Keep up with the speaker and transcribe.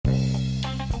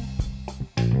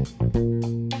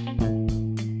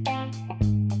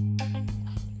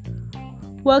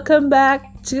Welcome back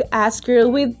to Ask Girl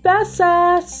with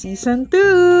Bessa Season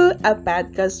 2, a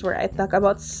podcast where I talk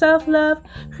about self-love,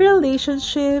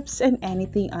 relationships, and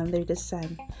anything under the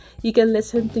sun. You can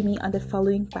listen to me on the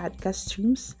following podcast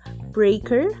streams: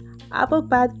 Breaker, Apple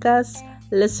Podcasts,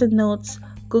 Listen Notes,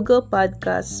 Google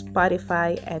Podcasts,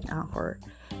 Spotify, and Anchor.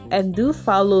 And do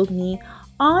follow me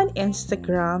on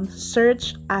Instagram.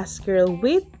 Search Ask Girl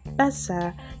with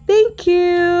Bessa. Thank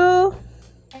you!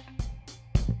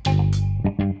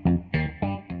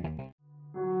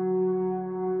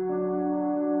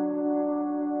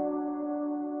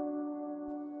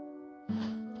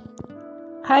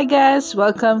 Hi guys,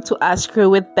 welcome to Ask Her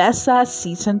with Bessa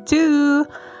Season 2.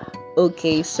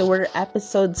 Okay, so we're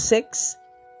episode 6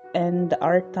 and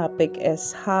our topic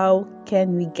is how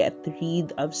can we get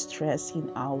rid of stress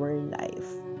in our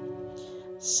life.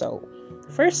 So,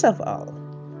 first of all,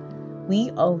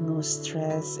 we all know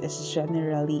stress is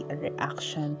generally a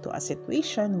reaction to a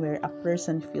situation where a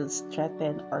person feels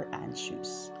threatened or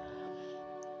anxious.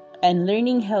 And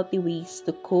learning healthy ways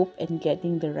to cope and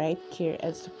getting the right care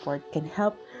and support can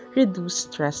help reduce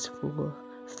stressful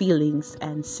feelings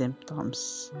and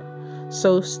symptoms.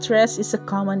 So, stress is a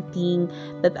common thing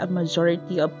that a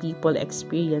majority of people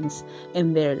experience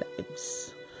in their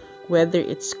lives, whether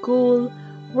it's school,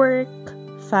 work,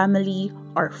 family,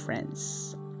 or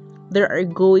friends. There are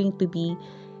going to be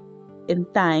in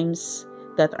times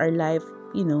that our life,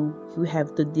 we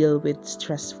have to deal with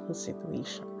stressful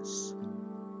situations.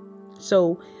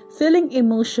 So, feeling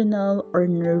emotional or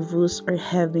nervous or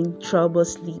having trouble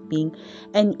sleeping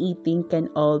and eating can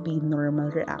all be normal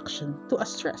reaction to a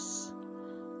stress.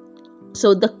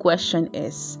 So, the question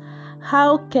is,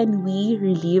 how can we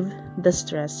relieve the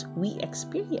stress we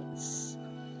experience?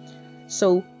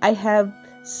 So, I have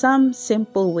some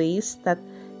simple ways that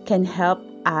can help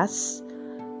us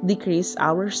decrease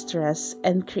our stress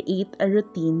and create a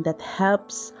routine that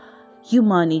helps you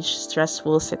manage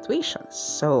stressful situations.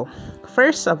 So,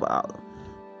 first of all,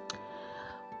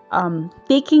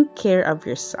 taking care of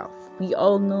yourself. We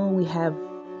all know we have,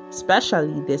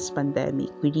 especially this pandemic,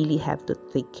 we really have to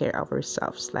take care of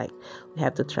ourselves. Like, we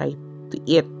have to try to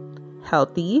eat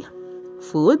healthy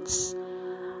foods,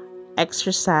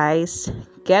 exercise,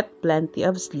 get plenty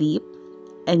of sleep,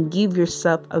 and give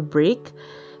yourself a break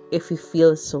if you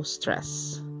feel so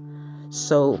stressed.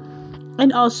 So,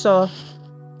 and also,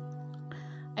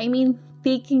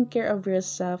 taking care of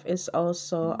yourself is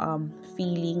also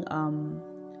feeling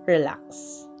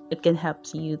relaxed. It can help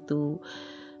you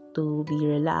to be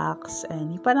relaxed,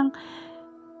 and parang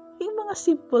yung mga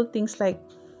simple things like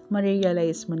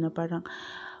ma-realize mo na parang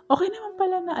okay naman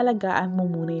pala na alagaan mo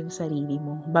muna yung sarili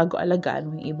mo bago alagaan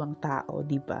mo yung ibang tao,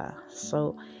 di ba?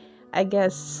 So, I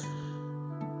guess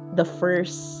the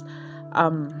first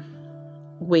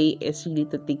way is really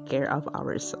to take care of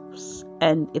ourselves,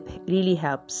 and it really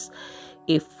helps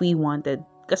if we wanted,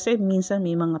 kasi minsan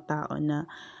may mga tao na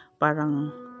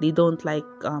parang they don't like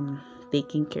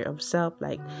taking care of self,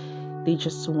 like they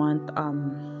just want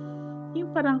yung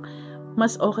parang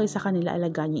mas okay sa kanila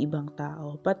alagaan yung ibang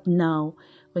tao. But now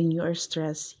when you are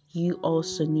stressed, you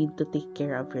also need to take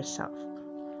care of yourself.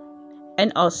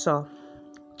 And also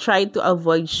try to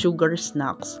avoid sugar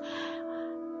snacks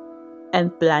and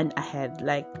plan ahead.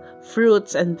 Like,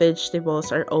 fruits and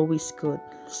vegetables are always good.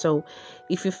 So,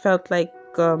 if you felt like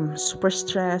super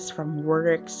stressed from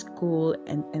work, school,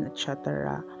 and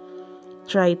etc.,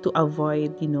 try to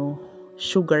avoid,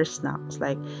 sugar snacks.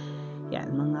 Like,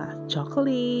 mga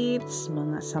chocolates,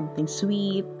 mga something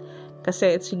sweet.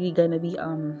 Kasi it's really gonna be,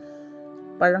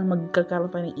 parang magkakaroon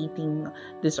pa ng eating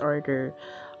disorder.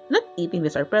 Not eating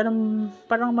disorder,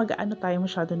 parang mag-ano tayo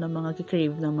masyado ng mga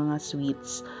crave ng mga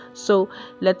sweets. So,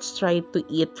 let's try to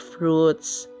eat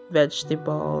fruits,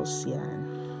 vegetables,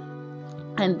 yan.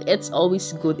 And it's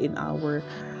always good in our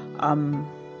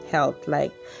health,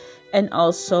 like, and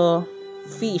also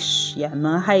fish,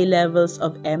 mga high levels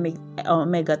of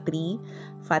omega-3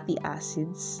 fatty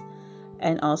acids.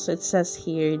 And also it says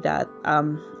here that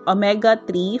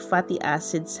omega-3 fatty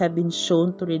acids have been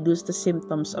shown to reduce the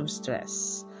symptoms of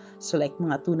stress. So, like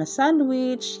mga tuna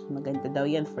sandwich, maganda daw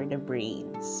yan for the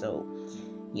brain. So,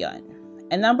 yan.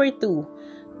 And number 2,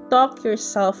 talk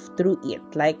yourself through it.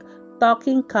 Like,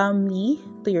 talking calmly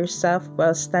to yourself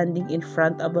while standing in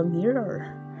front of a mirror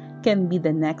can be the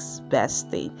next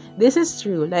best thing. This is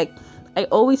true. Like, I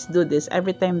always do this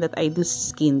every time that I do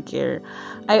skincare.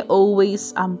 I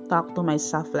always talk to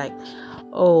myself like,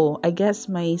 oh, I guess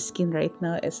my skin right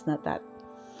now is not that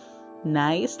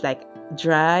nice, like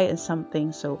dry and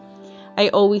something. So I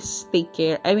always take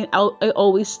care. I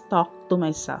always talk to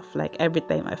myself. Like every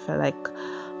time I feel like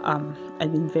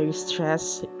I've been very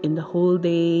stressed in the whole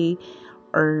day,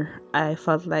 or I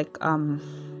felt like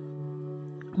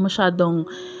masyadong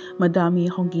madami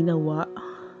akong ginawa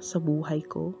sa buhay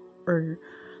ko, or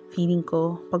feeling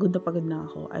ko pagod na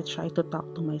ako, I try to talk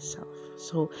to myself.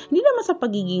 So, hindi naman sa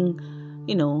pagiging,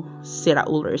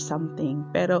 siraul or something,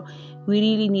 pero we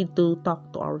really need to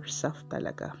talk to ourselves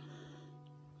talaga.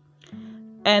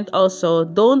 And also,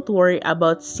 don't worry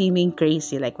about seeming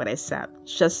crazy, like what I said.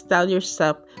 Just tell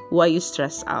yourself why you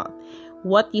stress out,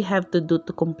 what you have to do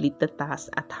to complete the task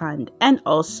at hand. And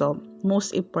also,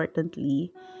 most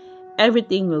importantly,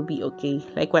 everything will be okay.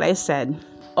 Like what I said,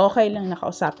 okay lang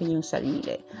nakausapin yung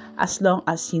sarili. As long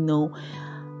as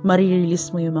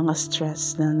marirelease mo yung mga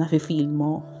stress na nafe-feel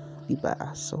mo. Diba?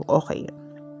 So, okay.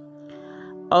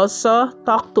 Also,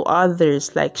 talk to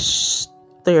others. Like,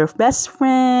 to your best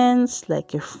friends,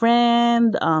 like your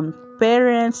friend,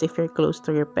 parents, if you're close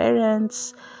to your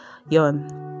parents, yon,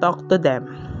 talk to them.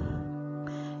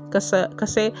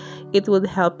 Kasi it would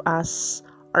help us,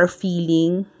 our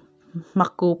feeling,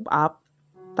 ma-cope up.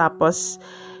 Tapos,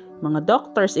 mga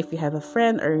doctors, if you have a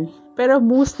friend, pero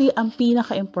mostly, ang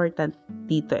pinaka-important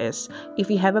dito is,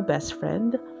 if you have a best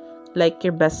friend, like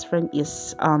your best friend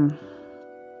is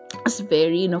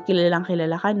very, kilalang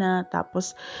kilala ka na,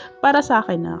 tapos, para sa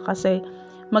akin kasi,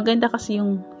 maganda kasi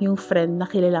yung friend na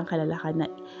kilalang kilala ka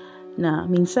na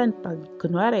minsan, pag,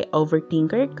 kunwari,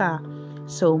 overthinker ka,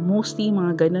 so, mostly,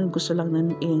 mga ganun, gusto lang na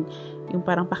yung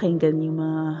parang pakinggan yung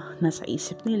mga nasa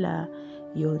isip nila,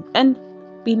 yun. And,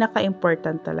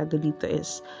 pinaka-important talaga dito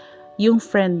is, yung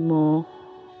friend mo,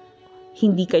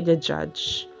 hindi ka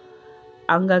judge.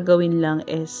 Ang gagawin lang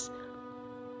is,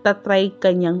 tatry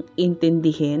ka niyang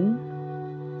intindihin,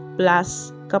 plus,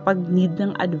 kapag need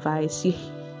ng advice,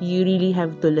 you really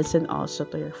have to listen also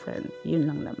to your friend. Yun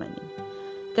lang naman yun.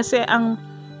 Kasi, ang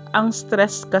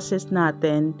stress kasi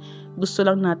natin, gusto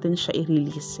lang natin siya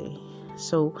i-release eh.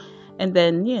 So, and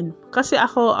then, yun. Kasi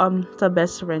ako, sa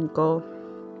best friend ko,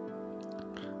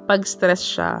 pag stress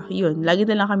siya, yun, lagi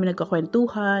na lang kami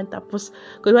nagkakwentuhan, tapos,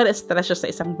 kunwari stress siya sa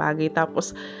isang bagay,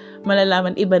 tapos,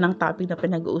 malalaman iba ng topic na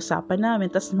pinag-uusapan namin,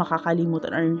 tapos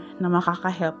makakalimutan or na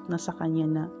makaka-help na sa kanya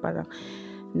na parang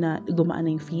na gumaan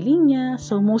na yung feeling niya.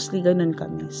 So, mostly ganun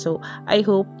kami. So, I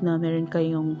hope na meron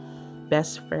kayong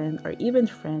best friend or even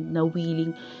friend na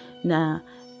willing na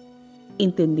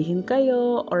intindihin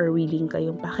kayo or willing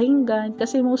kayong pakinggan.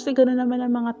 Kasi mostly ganun naman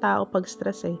ang mga tao pag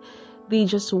stress eh. They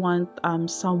just want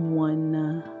someone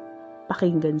na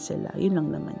pakinggan sila. Yun lang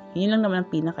naman. Yun lang naman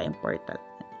ang pinaka-important.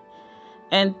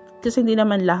 And kasi hindi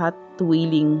naman lahat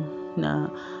willing na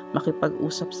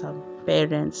makipag-usap sa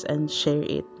parents and share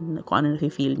it, kung ano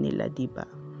na-feel nila, diba?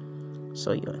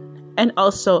 So, yun. And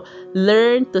also,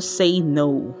 learn to say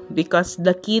no, because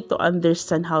the key to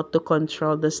understand how to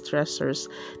control the stressors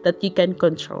that you can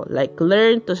control. Like,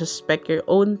 learn to respect your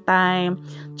own time,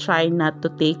 try not to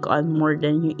take on more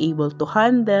than you're able to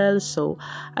handle. So,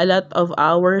 a lot of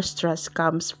our stress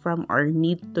comes from our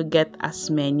need to get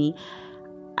as many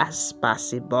as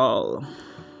possible.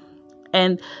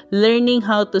 And learning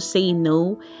how to say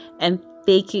no and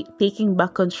taking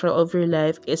back control of your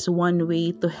life is one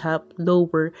way to help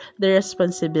lower the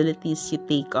responsibilities you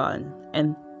take on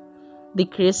and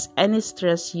decrease any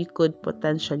stress you could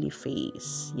potentially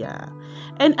face. Yeah.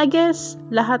 And I guess,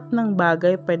 lahat ng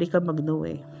bagay pwede ka mag-no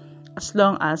eh. As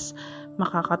long as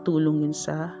makakatulong yun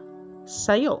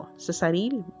sa'yo, sa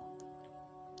sarili mo.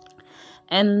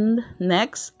 And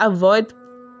next, avoid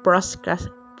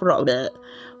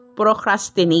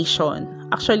procrastination.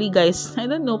 Actually, guys, I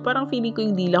don't know, parang feeling ko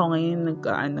yung dila ko ngayon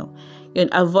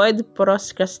yun, avoid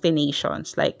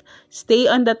procrastinations. Like, stay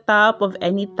on the top of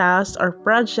any task or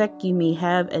project you may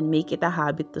have and make it a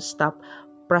habit to stop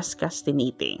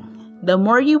procrastinating. The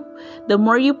more you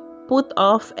put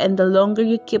off and the longer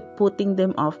you keep putting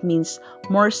them off means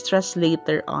more stress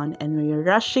later on, and when you're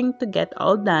rushing to get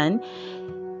all done,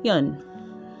 yun,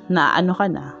 na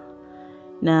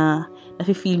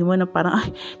nafe-feel mo na parang,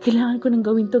 ay, kailangan ko nang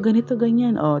gawin to, ganito,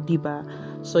 ganyan. Diba?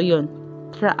 So, yun.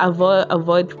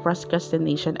 Avoid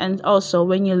procrastination. And also,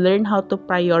 when you learn how to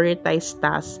prioritize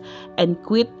tasks and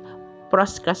quit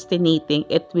procrastinating,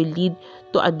 it will lead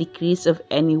to a decrease of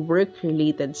any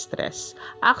work-related stress.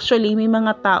 Actually, may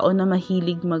mga tao na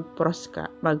mahilig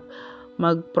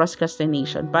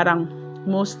mag-procrastination. Parang,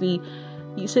 mostly,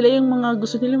 sila yung mga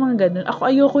gusto nila mga ganun. Ako,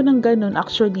 ayoko ng ganun.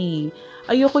 Actually,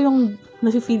 ayoko yung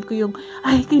nafe-feel ko yung,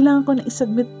 ay, kailangan ko na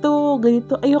i-submit to,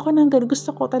 ganito. Ayoko ng ganun. Gusto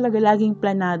ko talaga laging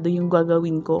planado yung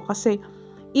gagawin ko. Kasi,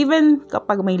 even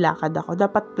kapag may lakad ako,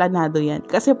 dapat planado yan.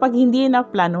 Kasi pag hindi na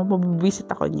plano,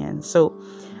 mabibisit ako niyan. So,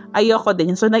 ayoko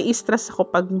din. So, nai-stress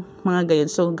ako pag mga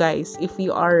ganyan. So, guys, if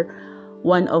you are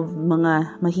one of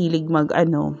mga mahilig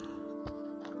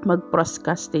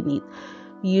mag-procrastinate,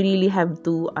 you really have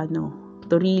to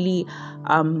really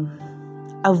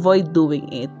avoid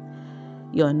doing it.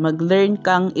 Yon, mag-learn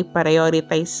kang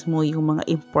i-prioritize mo yung mga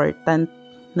important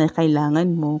na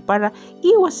kailangan mo para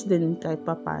iwas din kahit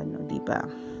papano, di ba?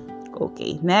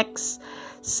 Okay, next,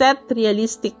 set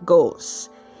realistic goals.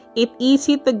 It's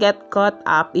easy to get caught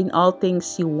up in all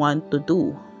things you want to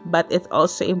do, but it's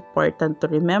also important to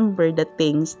remember that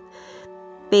things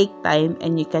take time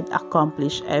and you can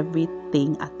accomplish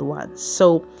everything at once.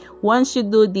 So, once you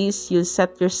do this, you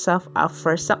set yourself up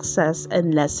for success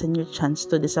and lessen your chance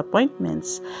to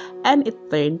disappointments and it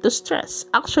turns to stress.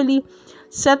 Actually,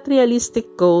 set realistic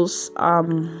goals,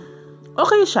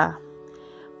 okay siya.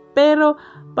 Pero,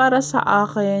 para sa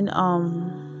akin,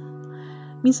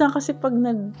 minsan kasi pag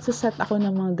nagsaset ako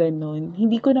ng mga ganun,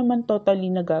 hindi ko naman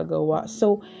totally nagagawa.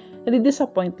 So,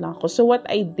 nadi-disappoint lang ako. So, what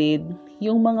I did,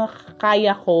 yung mga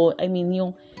kaya ko,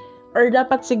 or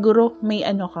dapat siguro may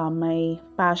may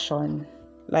passion.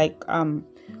 Like,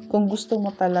 kung gusto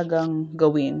mo talagang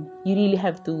gawin, you really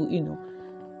have to,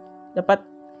 dapat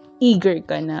eager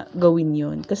ka na gawin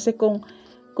yun. Kasi kung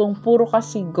puro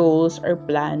kasi goals or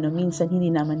plano, minsan hindi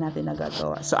naman natin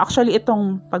nagagawa. So, actually,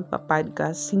 itong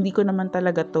pagpa-podcast, hindi ko naman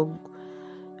talaga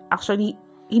actually,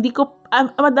 hindi ko,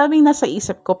 madaming nasa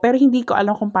isip ko, pero hindi ko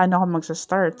alam kung paano ako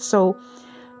magsa-start. So,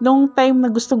 nung time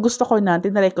na gusto ko na,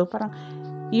 tinry ko, parang,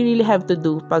 you really have to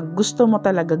do. Pag gusto mo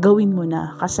talaga, gawin mo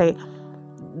na. Kasi,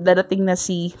 darating na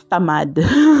si Tamad.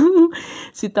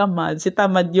 si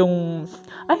Tamad yung,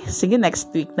 sige, next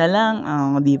week na lang.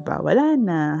 Diba? Wala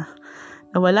na.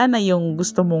 Nawala na yung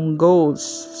gusto mong goals.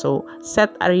 So,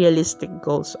 set a realistic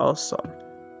goals also.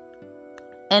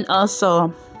 And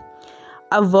also,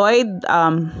 avoid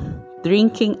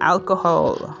drinking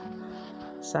alcohol.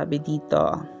 Sabi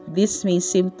dito, this may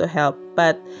seem to help,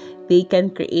 but they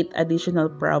can create additional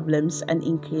problems and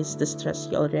increase the stress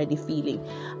you're already feeling.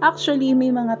 Actually,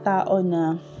 may mga tao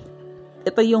na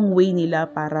ito yung way nila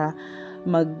para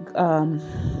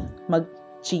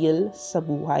mag-chill sa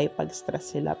buhay pag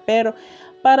stress sila. Pero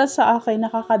para sa akin,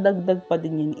 nakakadagdag pa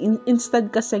din yun. Instead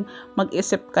kasing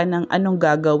mag-isip ka ng anong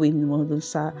gagawin mo dun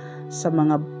sa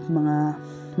mga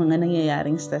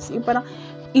nangyayaring stress. Yung parang,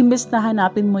 imbes na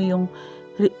hanapin mo yung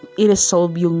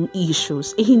i-resolve yung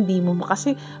issues, hindi mo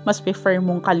kasi mas prefer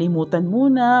mong kalimutan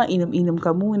muna, inom-inom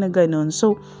ka muna, ganun.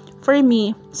 So, for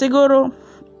me, siguro,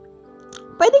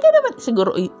 pwede ka naman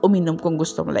siguro uminom kung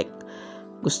gusto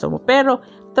mo, pero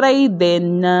try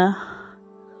din na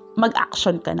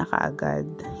mag-action ka na kaagad.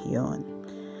 Yun.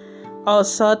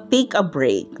 Also, take a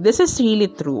break. This is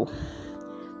really true.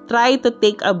 Try to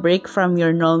take a break from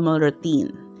your normal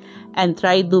routine and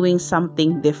try doing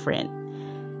something different.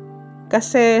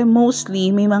 Kasi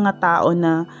mostly, may mga tao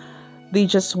na they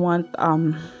just want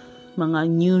mga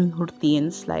new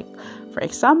routines. Like, for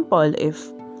example, if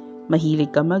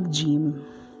mahilig ka mag-gym,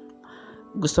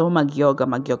 gusto mo mag-yoga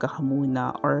ka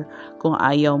muna. Or kung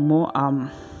ayaw mo,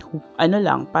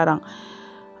 parang,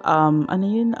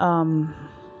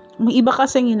 may iba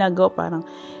kasing ginagawa, parang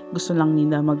gusto lang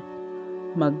nila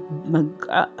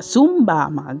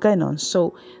Zumba, mga ganon.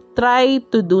 So, try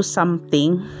to do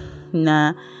something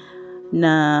na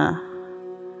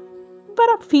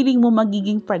parang feeling mo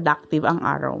magiging productive ang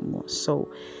araw mo.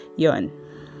 So, yun.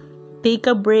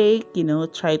 Take a break,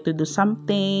 try to do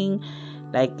something.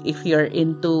 Like, if you're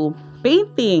into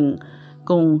painting,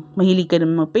 kung mahilig ka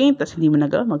naman mag-paint, tapos hindi mo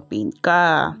nagawa, mag-paint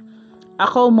ka.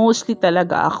 Mostly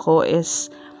talaga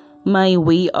is my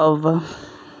way of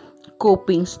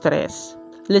coping stress,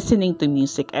 listening to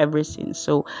music ever since.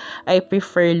 So, I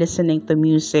prefer listening to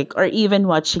music or even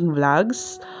watching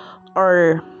vlogs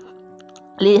or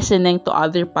listening to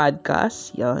other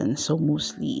podcasts. Yan. So,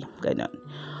 mostly, ganun.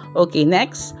 Okay,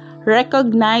 next.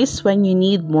 Recognize when you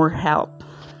need more help.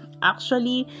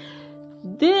 Actually,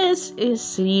 this is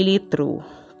really true.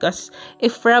 Because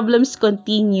if problems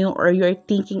continue or you're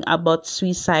thinking about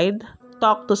suicide,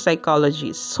 talk to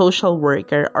psychologist, social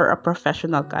worker, or a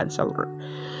professional counselor.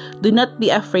 Do not be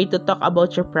afraid to talk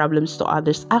about your problems to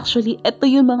others. Actually, ito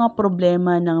yung mga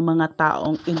problema ng mga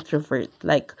taong introvert.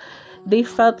 Like, they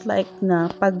felt like na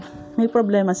pag may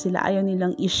problema sila, ayaw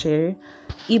nilang i-share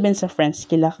even sa friends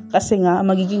nila. Kasi nga,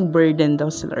 magiging burden daw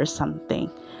sila or something.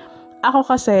 Ako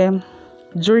kasi,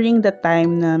 during the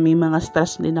time na may mga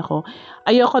stress din ako,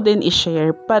 ayoko din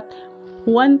i-share. But,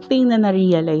 one thing na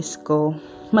na-realize ko,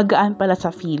 magaan pala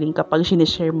sa feeling kapag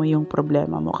sinishare mo yung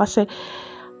problema mo. Kasi,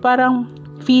 parang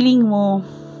feeling mo,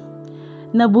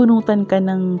 nabunutan ka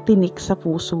ng tinik sa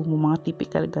puso mo, mga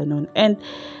typical ganun. And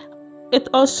it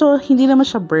also, hindi naman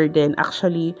siya burden.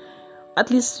 Actually,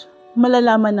 at least,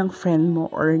 malalaman ng friend mo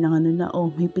or ng ano na,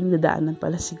 may pinagdadaanan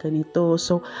pala si ganito.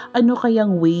 So, ano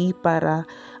kayang way para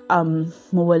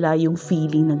mawala yung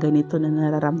feeling na ganito na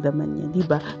nararamdaman niya, di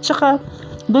ba? Tsaka,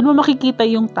 doon mo makikita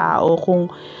yung tao kung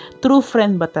true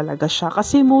friend ba talaga siya.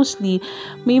 Kasi mostly,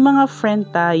 may mga friend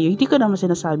tayo, hindi ko naman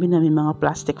sinasabi na may mga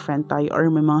plastic friend tayo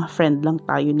or may mga friend lang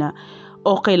tayo na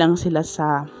okay lang sila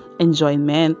sa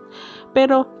enjoyment.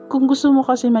 Pero, kung gusto mo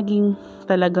kasi maging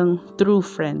talagang true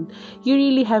friend, you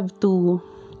really have to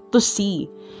see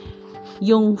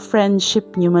yung friendship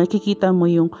niyo. Makikita mo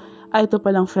yung, ito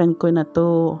palang friend ko na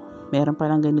to, meron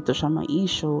palang ganito siya mga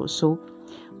issue. So,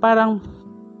 parang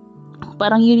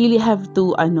you really have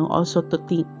to, also to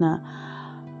think na,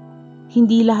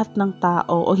 hindi lahat ng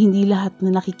tao o hindi lahat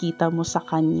na nakikita mo sa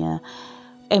kanya,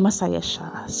 masaya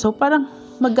siya. So, parang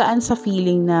magaan sa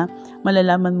feeling na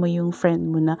malalaman mo yung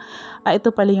friend mo na,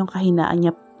 ito pala yung kahinaan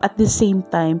niya. At the same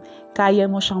time, kaya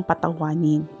mo siyang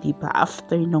patawanin, diba?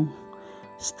 After nung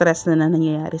stress na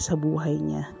nangyayari sa buhay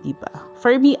niya, diba?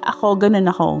 For me, ganun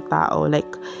akong tao. Like,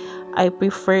 I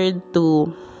prefer to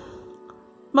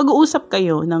mag-uusap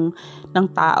kayo ng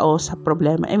tao sa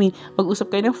problema. I mean,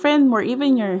 mag-uusap kayo ng friend mo or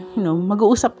even your,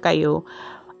 mag-uusap kayo.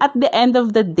 At the end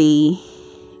of the day,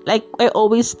 like I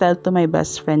always tell to my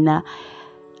best friend na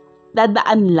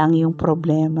dadaan lang yung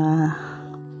problema.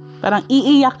 Parang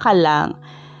iiyak ka lang.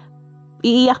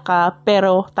 Iiyak ka,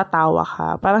 pero tatawa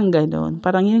ka. Parang ganun.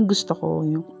 Parang yun yung gusto ko.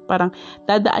 Yung, parang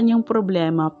dadaan yung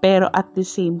problema, pero at the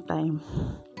same time,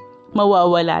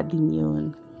 mawawala din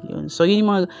yun. So, yun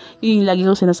yung lagi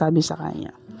ko sinasabi sa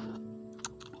kanya.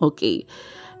 Okay.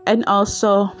 And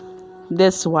also,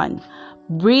 this one,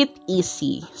 breathe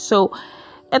easy. So,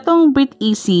 etong breathe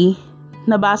easy,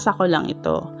 nabasa ko lang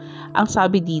ito. Ang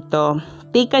sabi dito,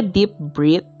 take a deep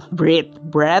breath.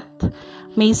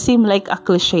 May seem like a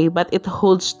cliche, but it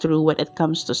holds true when it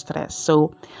comes to stress.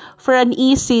 So, for an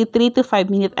easy 3 to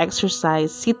 5 minute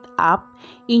exercise, sit up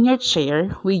in your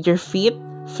chair with your feet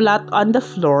flat on the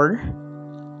floor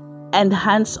and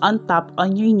hands on top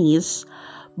on your knees.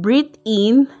 Breathe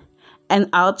in and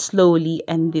out slowly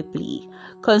and deeply,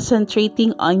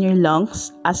 concentrating on your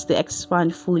lungs as they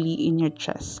expand fully in your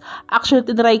chest. Actually,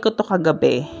 tinry ko to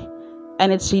kagabi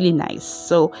and it's really nice.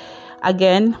 So,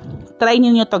 again, try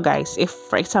niyo to guys. If,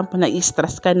 for example,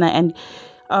 na-stress ka na and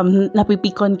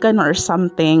napipikon ka na or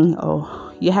something,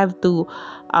 you have to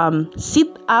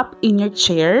sit up in your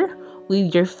chair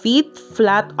with your feet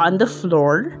flat on the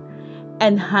floor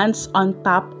and hands on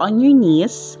top on your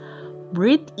knees.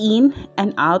 Breathe in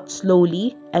and out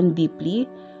slowly and deeply,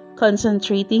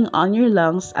 concentrating on your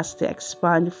lungs as they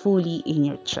expand fully in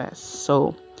your chest.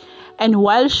 So, and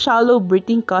while shallow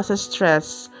breathing causes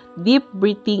stress, deep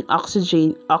breathing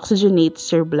oxygenates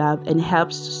your blood and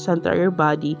helps to center your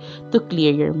body to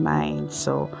clear your mind.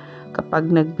 So,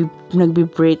 kapag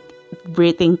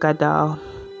breathing ka daw,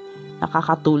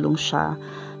 nakakatulong siya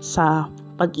sa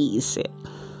pag-iisip.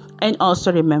 And also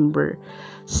remember,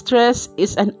 stress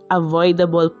is an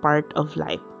avoidable part of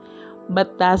life,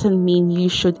 but doesn't mean you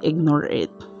should ignore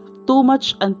it. Too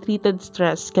much untreated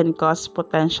stress can cause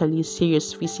potentially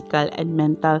serious physical and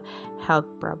mental health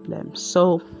problems.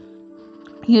 So,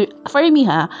 for me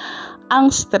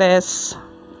ang stress,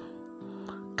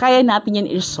 kaya natin yan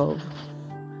i-resolve.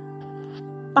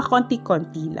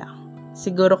 Pakonti-konti lang.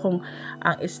 Siguro kung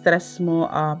ang stress mo,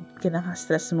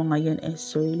 kinaka-stress mo ngayon is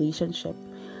your relationship,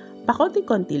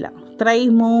 pakonti-konti lang.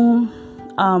 Try mong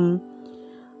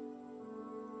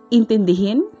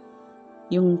intindihin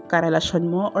yung karelasyon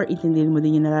mo or intindihin mo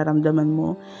din yung nararamdaman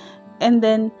mo. And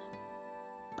then,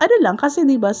 kasi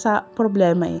diba sa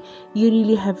problema you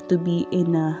really have to be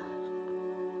in a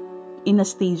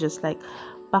stages like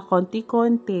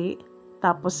pakonti-konti,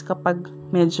 tapos kapag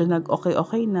medyo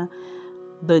nag-okay na,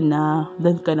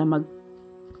 doon ka na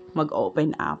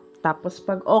mag-open up. Tapos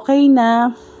pag okay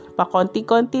na,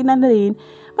 pakonti-konti na rin,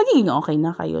 magiging okay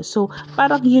na kayo. So,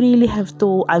 parang you really have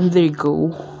to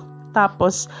undergo.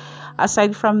 Tapos,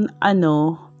 aside from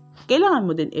kailangan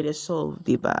mo din i-resolve,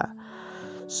 diba?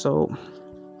 So,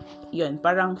 yun,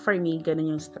 parang for me,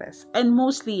 ganun yung stress. And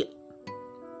mostly,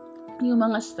 yung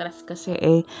mga stress kasi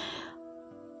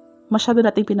masyado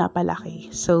natin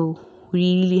pinapalaki. So,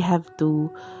 we really have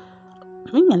to,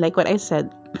 like what I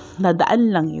said,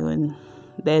 nadaan lang yun.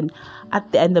 Then, at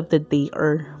the end of the day,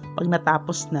 or pag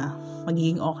natapos na,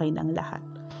 magiging okay na ang lahat.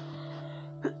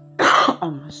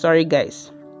 Sorry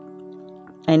guys.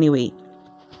 Anyway.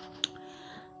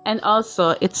 And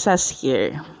also, it says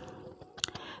here,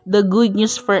 the good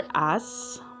news for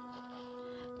us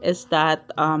is that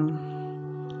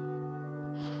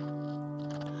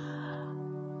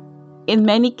in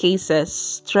many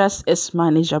cases, stress is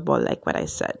manageable, like what I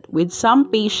said. With some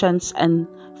patience and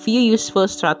few useful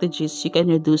strategies, you can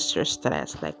reduce your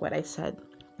stress, like what I said.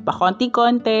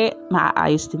 Pakonti-konti,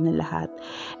 maaayos din na lahat.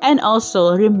 And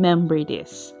also, remember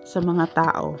this sa mga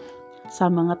tao. Sa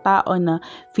mga tao na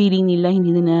feeling nila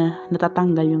hindi na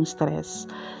natatanggal yung stress.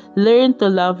 Learn to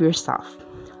love yourself.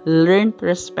 Learn to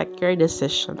respect your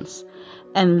decisions.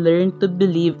 And learn to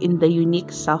believe in the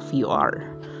unique self you are.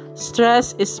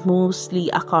 Stress is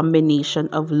mostly a combination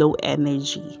of low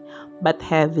energy but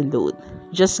heavy load.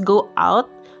 Just go out,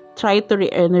 try to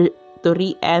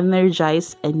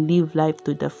re-energize and live life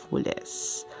to the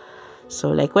fullest.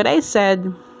 So like what I said,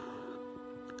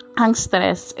 ang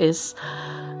stress is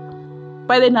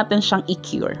pwede natin siyang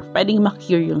i-cure. Pwedeng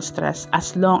ma-cure yung stress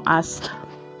as long as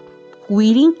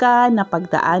willing ka na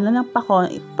pagdaanan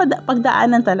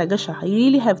pagdaanan talaga siya. You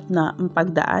really have na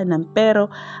pagdaanan. Pero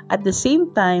at the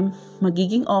same time,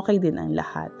 magiging okay din ang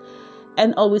lahat.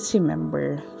 And always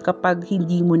remember, kapag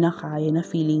hindi mo na kaya na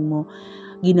feeling mo,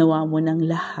 ginawa mo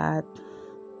ng lahat,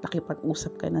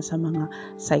 nakipag-usap ka na sa mga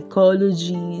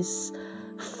psychologists,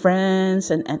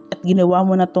 friends, and at ginawa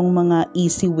mo na tong mga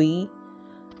easy way,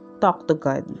 talk to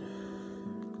God.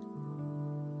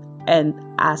 And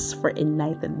ask for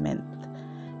enlightenment.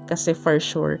 Kasi for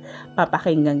sure,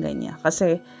 papakinggan ka niya.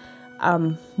 Kasi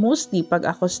mostly pag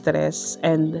ako stress,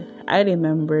 and I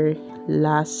remember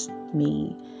last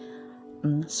May,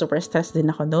 super stressed din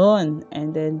ako noon.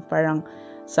 And then parang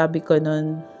sabi ko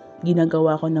noon,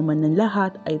 ginagawa ko naman ng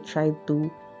lahat. I tried to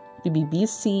be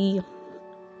busy.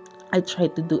 I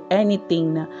tried to do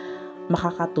anything na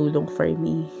makakatulong for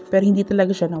me. Pero hindi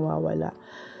talaga siya nawawala.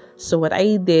 So what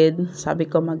I did, sabi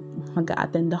ko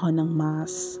mag-a-attend ako ng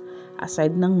mass.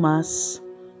 Aside ng mass,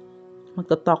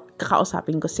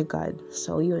 kakausapin ko si God.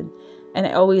 So yun. And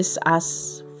I always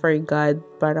ask for God,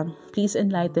 parang please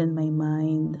enlighten my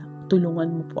mind.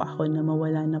 Tulungan mo po ako na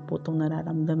mawala na po itong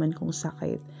nararamdaman kong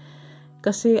sakit.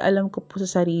 Kasi alam ko po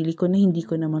sa sarili ko na hindi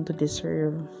ko naman to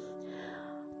deserve.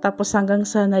 Tapos hanggang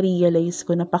sa na-realize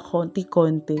ko na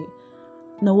pakonti-konti,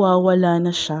 nawawala na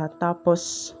siya.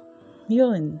 Tapos,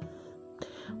 yun.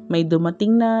 May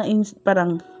dumating na,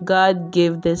 parang God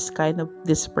gave this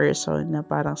person na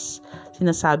parang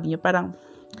sinasabi niya, parang,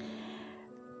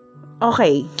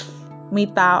 okay,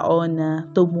 may tao na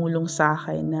tumulong sa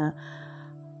akin na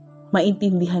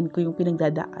maintindihan ko yung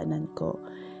pinagdadaanan ko.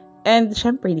 And,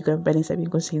 syempre, hindi ko naman pwedeng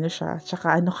sabihin kung sino siya.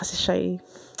 Tsaka, kasi siya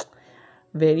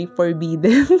very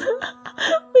forbidden.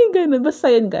 May ganun.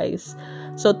 Basta yan, guys.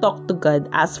 So, talk to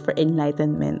God. Ask for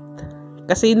enlightenment.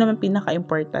 Kasi yun naman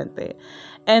pinaka-importante.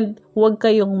 And, huwag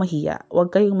kayong mahiya.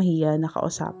 Huwag kayong mahiya na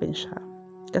kausapin siya.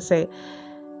 Kasi,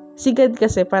 si God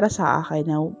kasi para sa akin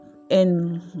now,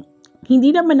 and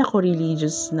hindi naman ako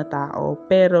religious na tao,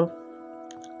 pero,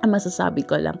 ang masasabi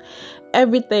ko lang,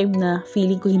 every time na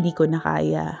feeling ko hindi ko na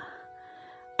kaya,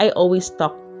 I always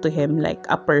talk to Him like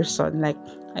a person. Like,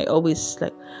 I always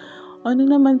like, ano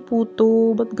naman po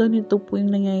to? Ba't ganito po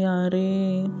yung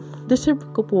nangyayari? Deserve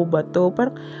ko po ba to?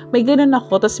 Parang, may ganun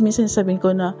ako. Tapos minsan sabihin ko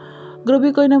na,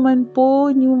 grabe ka naman po,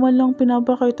 hindi mo man lang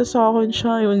pinapakita sa akin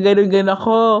siya. Yung ganun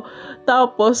ako.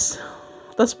 Tapos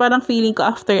parang feeling ko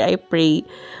after I pray,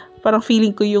 parang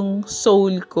feeling ko yung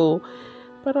soul ko,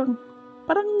 parang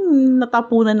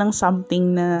natapunan ng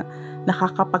something na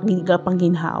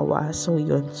nakakapangginhawa. So,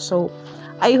 yun. So,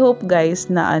 I hope guys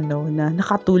na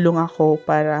nakatulong ako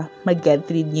para mag-get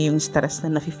rid niyo yung stress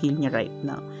na nafe-feel niyo right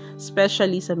now.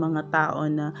 Especially sa mga tao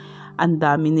na ang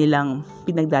dami nilang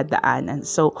pinagdadaanan.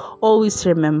 So, always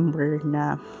remember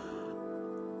na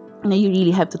you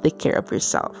really have to take care of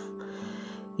yourself.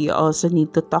 You also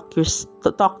need to talk to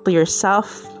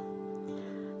yourself,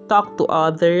 talk to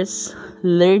others,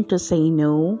 learn to say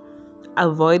no,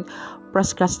 avoid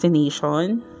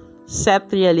procrastination, set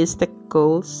realistic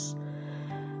goals,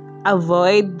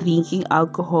 avoid drinking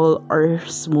alcohol or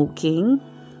smoking,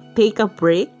 take a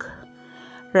break,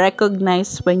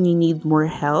 recognize when you need more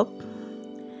help,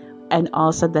 and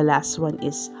also the last one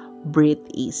is breathe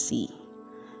easy.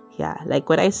 Yeah, like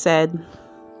what I said,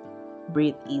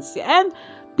 breathe easy. And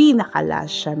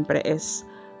pinaka-last, syempre, is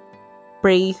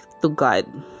pray to God.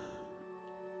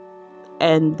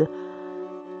 And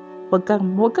wag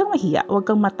kang mahiya, wag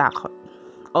kang matakot.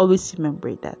 Always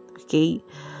remember that, okay?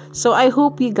 So, I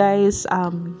hope you guys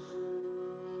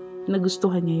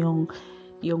nagustuhan niyo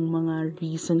yung mga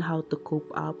reason how to cope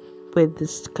up with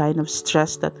this kind of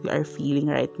stress that we are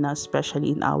feeling right now,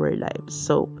 especially in our lives.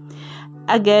 So,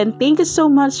 Again, thank you so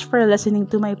much for listening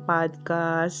to my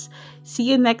podcast. See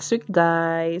you next week,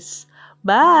 guys.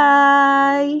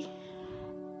 Bye!